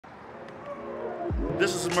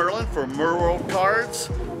This is Merlin for Merleworld Cards.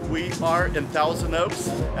 We are in Thousand Oaks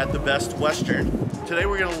at the Best Western. Today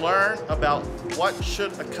we're going to learn about what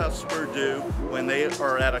should a customer do when they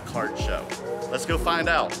are at a card show. Let's go find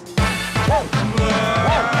out.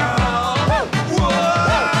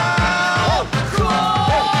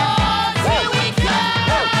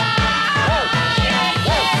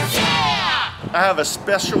 I have a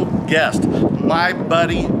special guest, my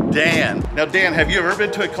buddy Dan. Now Dan, have you ever been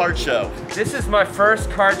to a card show? This is my first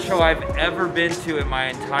card show I've ever been to in my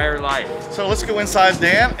entire life. So let's go inside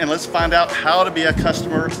Dan and let's find out how to be a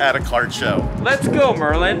customer at a card show. Let's go,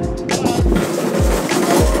 Merlin.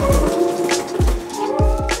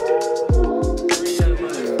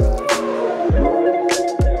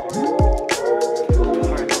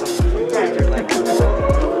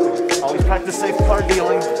 Always practice safe card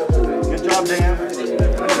dealing. Good job, Dan.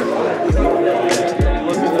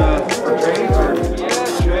 For trades or? Yeah,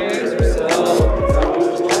 trades or sell.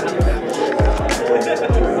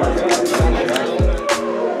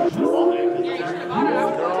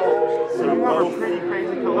 A pretty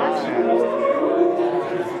crazy collection.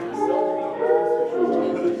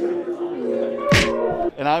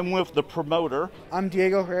 And I'm with the promoter. I'm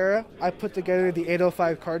Diego Herrera. I put together the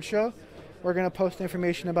 805 card show. We're going to post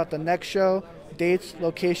information about the next show, dates,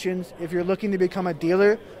 locations. If you're looking to become a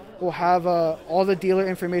dealer, we'll have all the dealer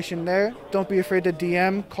information there. Don't be afraid to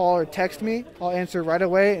DM, call, or text me. I'll answer right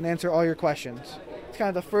away and answer all your questions. It's kind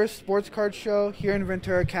of the first sports card show here in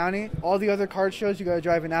Ventura County. All the other card shows, you got to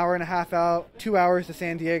drive an hour and a half out, 2 hours to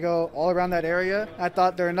San Diego, all around that area. I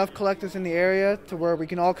thought there are enough collectors in the area to where we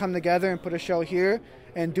can all come together and put a show here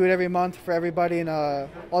and do it every month for everybody and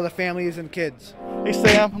all the families and kids. Hey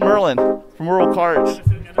Sam, Merlin from World Cards.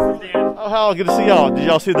 Oh, how good to see y'all. Did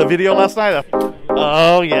y'all see the video last night?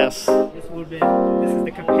 Oh, yes. This is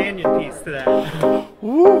the companion piece to that.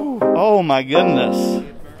 Woo! Oh my goodness.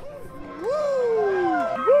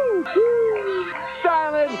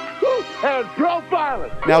 Silent and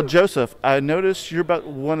profiling. Now Joseph, I noticed you're about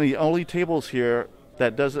one of the only tables here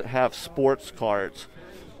that doesn't have sports cards.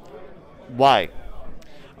 Why?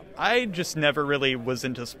 I just never really was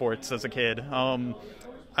into sports as a kid.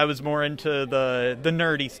 I was more into the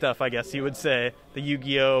nerdy stuff, I guess you would say. The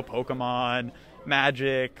Yu-Gi-Oh, Pokemon,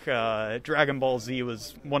 Magic, Dragon Ball Z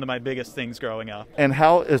was one of my biggest things growing up. And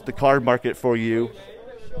how is the card market for you?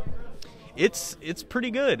 It's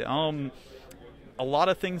pretty good. A lot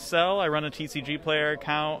of things sell. I run a TCG player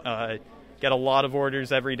account, get a lot of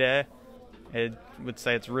orders every day. I would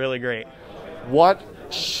say it's really great. What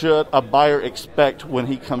should a buyer expect when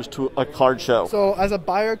he comes to a card show? So as a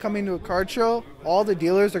buyer coming to a card show, all the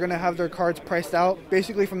dealers are going to have their cards priced out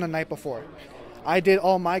basically from the night before. I did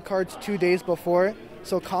all my cards 2 days before,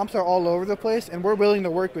 so comps are all over the place, and we're willing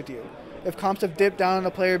to work with you. If comps have dipped down on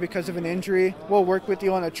a player because of an injury, we'll work with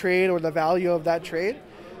you on a trade or the value of that trade.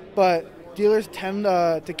 But dealers tend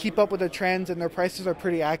to keep up with the trends, and their prices are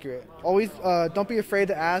pretty accurate. Always don't be afraid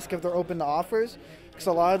to ask if they're open to offers, because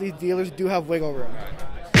a lot of these dealers do have wiggle room.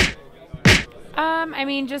 I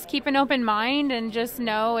mean, just keep an open mind and just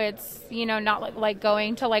know it's, not like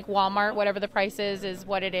going to like Walmart, whatever the price is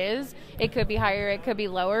what it is. It could be higher, it could be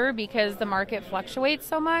lower, because the market fluctuates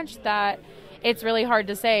so much that it's really hard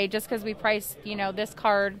to say. Just because we priced, this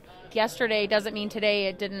card yesterday doesn't mean today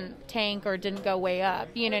it didn't tank or didn't go way up.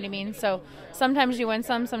 You know what I mean? So sometimes you win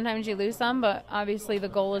some, sometimes you lose some, but obviously the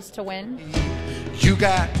goal is to win. You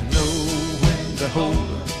got to know when to hold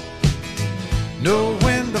up, know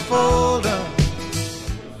when to fold up.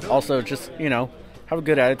 Also, just, have a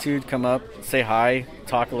good attitude, come up, say hi,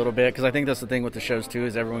 talk a little bit, because I think that's the thing with the shows too,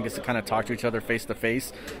 is everyone gets to kind of talk to each other face to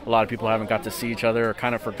face. A lot of people haven't got to see each other or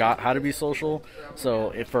kind of forgot how to be social.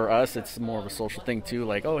 So for us, it's more of a social thing too,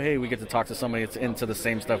 like, oh, hey, we get to talk to somebody that's into the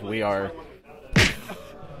same stuff we are.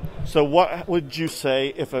 So what would you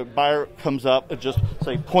say if a buyer comes up and just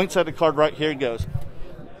say, points at a card right here and goes,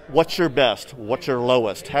 what's your best? What's your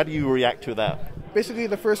lowest? How do you react to that? Basically,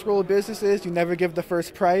 the first rule of business is you never give the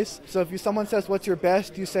first price. So if someone says, what's your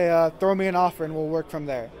best, you say, throw me an offer and we'll work from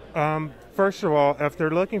there. First of all, if they're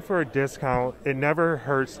looking for a discount, it never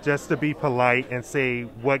hurts just to be polite and say,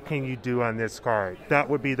 what can you do on this card? That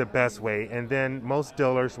would be the best way. And then most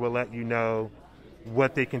dealers will let you know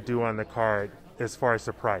what they can do on the card as far as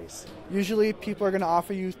the price. Usually people are going to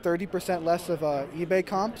offer you 30% less of eBay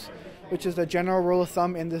comps, which is the general rule of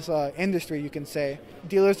thumb in this industry, you can say.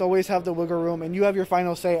 Dealers always have the wiggle room, and you have your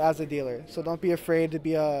final say as a dealer. So don't be afraid to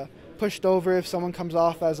be pushed over if someone comes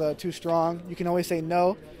off as too strong. You can always say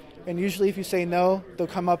no, And usually if you say no, they'll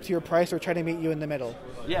come up to your price or try to meet you in the middle.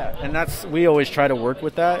 Yeah, and we always try to work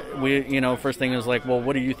with that. First thing is like, well,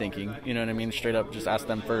 what are you thinking? You know what I mean? Straight up, just ask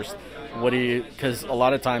them first. Because a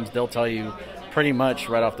lot of times they'll tell you pretty much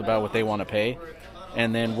right off the bat what they want to pay.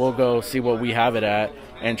 And then we'll go see what we have it at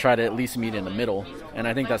and try to at least meet in the middle. And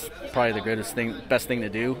I think that's probably the best thing to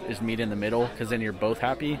do is meet in the middle, because then you're both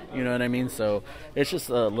happy, you know what I mean? So it's just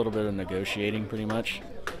a little bit of negotiating pretty much.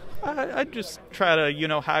 I just try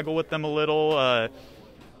to, haggle with them a little.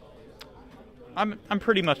 I'm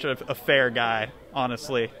pretty much a fair guy,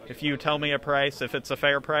 honestly. If you tell me a price, if it's a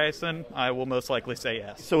fair price, then I will most likely say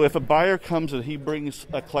yes. So if a buyer comes and he brings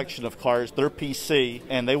a collection of cards, their PC,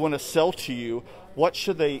 and they want to sell to you, what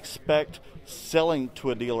should they expect selling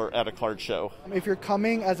to a dealer at a card show? If you're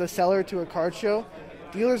coming as a seller to a card show,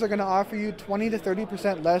 dealers are going to offer you 20 to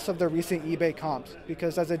 30% less of their recent eBay comps,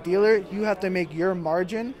 because as a dealer, you have to make your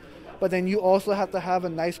margin, but then you also have to have a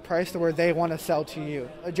nice price to where they want to sell to you.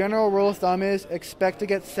 A general rule of thumb is expect to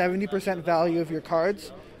get 70% value of your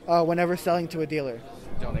cards whenever selling to a dealer.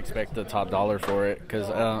 Don't expect the top dollar for it, because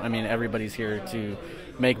everybody's here to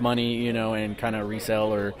make money, and kind of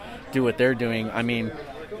resell or do what they're doing.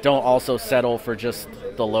 Don't also settle for just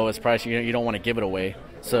the lowest price. You don't want to give it away.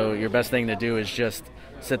 So your best thing to do is just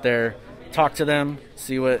sit there, talk to them,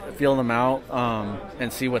 feel them out,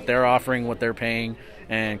 and see what they're offering, what they're paying,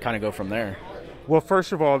 and kind of go from there. Well,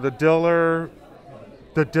 first of all, the dealers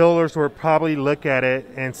will probably look at it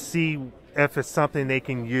and see if it's something they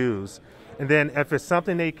can use. And then if it's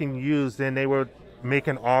something they can use, then they would make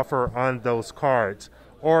an offer on those cards.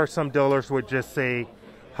 Or some dealers would just say,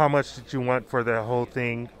 how much did you want for the whole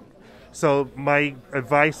thing? So my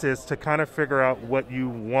advice is to kind of figure out what you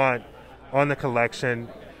want on the collection,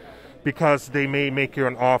 because they may make you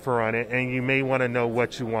an offer on it and you may want to know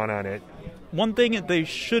what you want on it. One thing they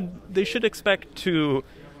should expect to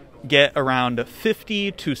get around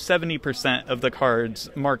 50 to 70% of the card's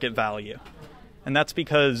market value. And that's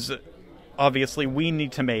because obviously we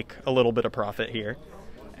need to make a little bit of profit here,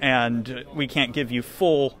 and we can't give you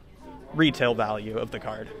full retail value of the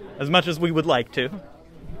card as much as we would like to.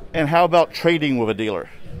 And how about trading with a dealer?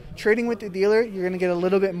 Trading with the dealer, you're going to get a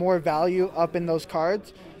little bit more value up in those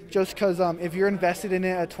cards, just because if you're invested in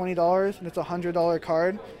it at $20 and it's a $100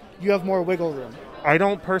 card, you have more wiggle room. I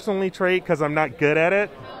don't personally trade because I'm not good at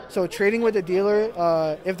it. So trading with a dealer,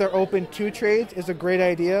 if they're open to trades, is a great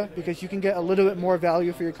idea, because you can get a little bit more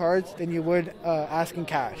value for your cards than you would asking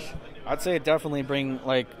cash. I'd say definitely bring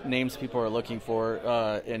names people are looking for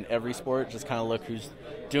in every sport. Just kind of look who's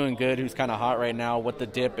doing good, who's kind of hot right now, what the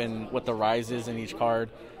dip and what the rise is in each card.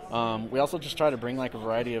 We also just try to bring a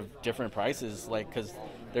variety of different prices, because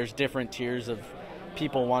there's different tiers of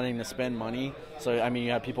people wanting to spend money. So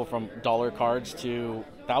you have people from dollar cards to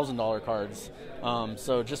 $1,000 cards.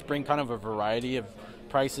 So just bring kind of a variety of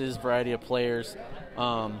prices, variety of players.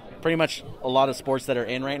 Pretty much a lot of sports that are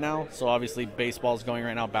in right now. So obviously baseball's going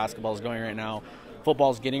right now, basketball's going right now,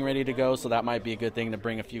 football's getting ready to go. So that might be a good thing to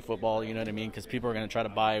bring a few football, you know what I mean? Because people are going to try to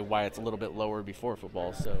buy why it's a little bit lower before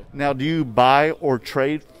football. So now, do you buy or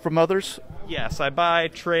trade from others? Yes, I buy,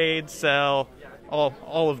 trade, sell,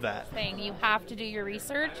 all of that. You have to do your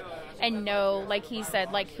research and know, like he said,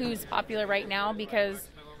 who's popular right now, because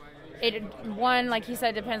one, like he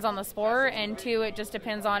said, depends on the sport, and two, it just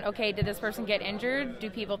depends on, okay, did this person get injured? Do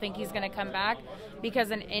people think he's going to come back?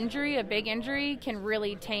 Because a big injury, can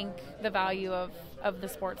really tank the value of the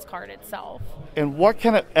sports card itself. And what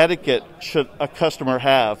kind of etiquette should a customer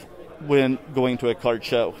have when going to a card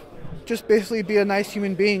show? Just basically be a nice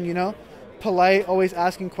human being, polite, always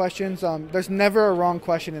asking questions. There's never a wrong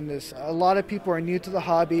question in this. A lot of people are new to the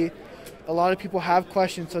hobby. A lot of people have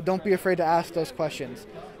questions, so don't be afraid to ask those questions.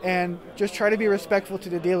 And just try to be respectful to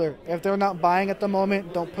the dealer. If they're not buying at the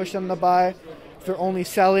moment, don't push them to buy. If they're only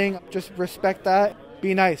selling, just respect that.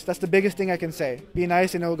 Be nice. That's the biggest thing I can say. Be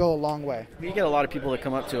nice, and it'll go a long way. We get a lot of people that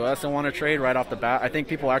come up to us and want to trade right off the bat. I think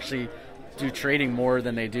people actually do trading more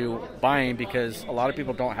than they do buying, because a lot of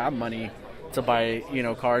people don't have money to buy,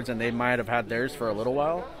 cards, and they might have had theirs for a little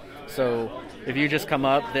while. So if you just come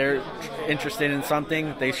up, they're interested in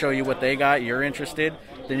something, they show you what they got, you're interested,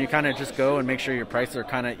 then you kind of just go and make sure your prices are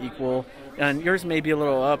kind of equal. And yours may be a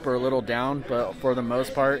little up or a little down, but for the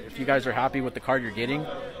most part, if you guys are happy with the card you're getting,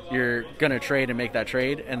 you're going to trade and make that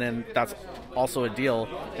trade, and then that's also a deal.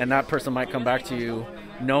 And that person might come back to you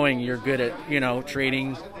knowing you're good at,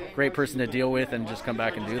 trading, great person to deal with, and just come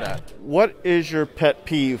back and do that. What is your pet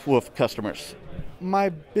peeve with customers? My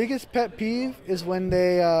biggest pet peeve is when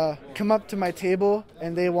they come up to my table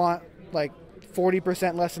and they want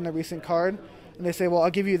 40% less than the recent card, and they say, well,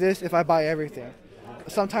 I'll give you this if I buy everything.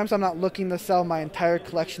 Sometimes I'm not looking to sell my entire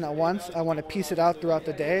collection at once. I want to piece it out throughout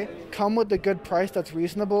the day. Come with a good price that's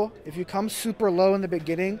reasonable. If you come super low in the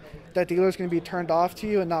beginning, that dealer's going to be turned off to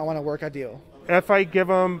you and not want to work a deal. If I give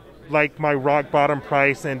them like my rock bottom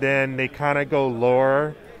price and then they kind of go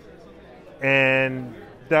lower, and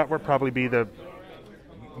that would probably be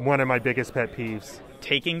one of my biggest pet peeves.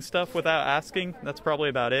 Taking stuff without asking, that's probably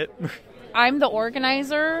about it. I'm the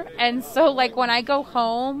organizer, and so like when I go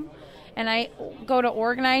home and I go to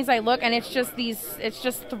organize, I look and it's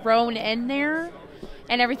just thrown in there,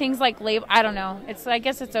 and everything's like labeled. I don't know. I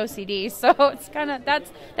guess it's OCD, so it's kind of that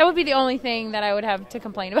would be the only thing that I would have to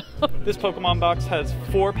complain about. This Pokemon box has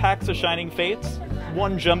 4 packs of Shining Fates,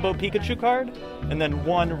 1 Jumbo Pikachu card, and then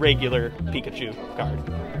 1 regular Pikachu card.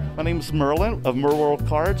 My name's Merlin of Merleworld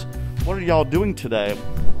Cards. What are y'all doing today?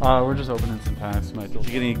 We're just opening some packs. Did you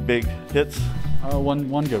get any big hits?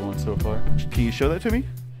 One good one so far. Can you show that to me?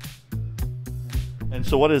 And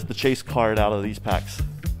so what is the chase card out of these packs?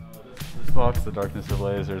 This box, the Darkness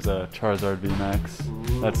Ablaze, there's a Charizard VMAX.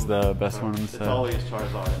 Ooh. That's the best one in the set. It's always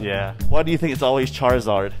Charizard. Yeah. Why do you think it's always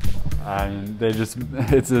Charizard? I mean, it's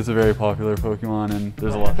a very popular Pokemon, and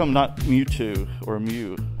there's a lot. How come not Mewtwo or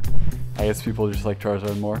Mew? I guess people just like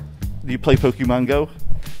Charizard more. Do you play Pokemon Go?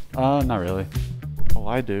 Not really. Oh,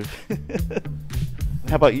 I do.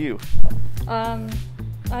 How about you?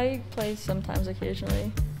 I play sometimes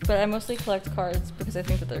occasionally, but I mostly collect cards because I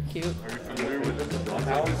think that they're cute.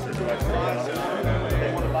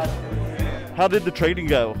 How did the trading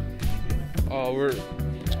go?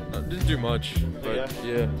 Didn't do much, but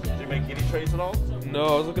yeah. Did you make any trades at all? No,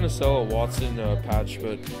 I was looking to sell a Watson patch,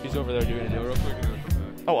 but he's over there doing a deal real quick.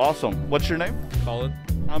 Oh, awesome. What's your name? Colin.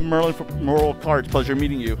 I'm Merlin from Merleworld Cards. Pleasure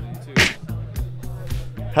meeting you.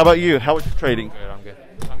 How about you? How was your trading? Good, I'm good.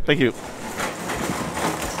 Thank you.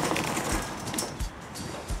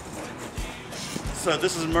 So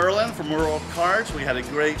this is Merlin from Merleworld Cards. We had a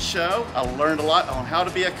great show. I learned a lot on how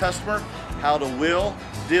to be a customer, how to will,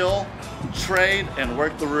 deal, trade, and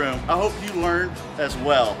work the room. I hope you learned as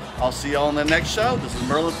well. I'll see you all in the next show. This is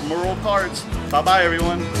Merlin from Merleworld Cards. Bye-bye,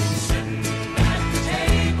 everyone.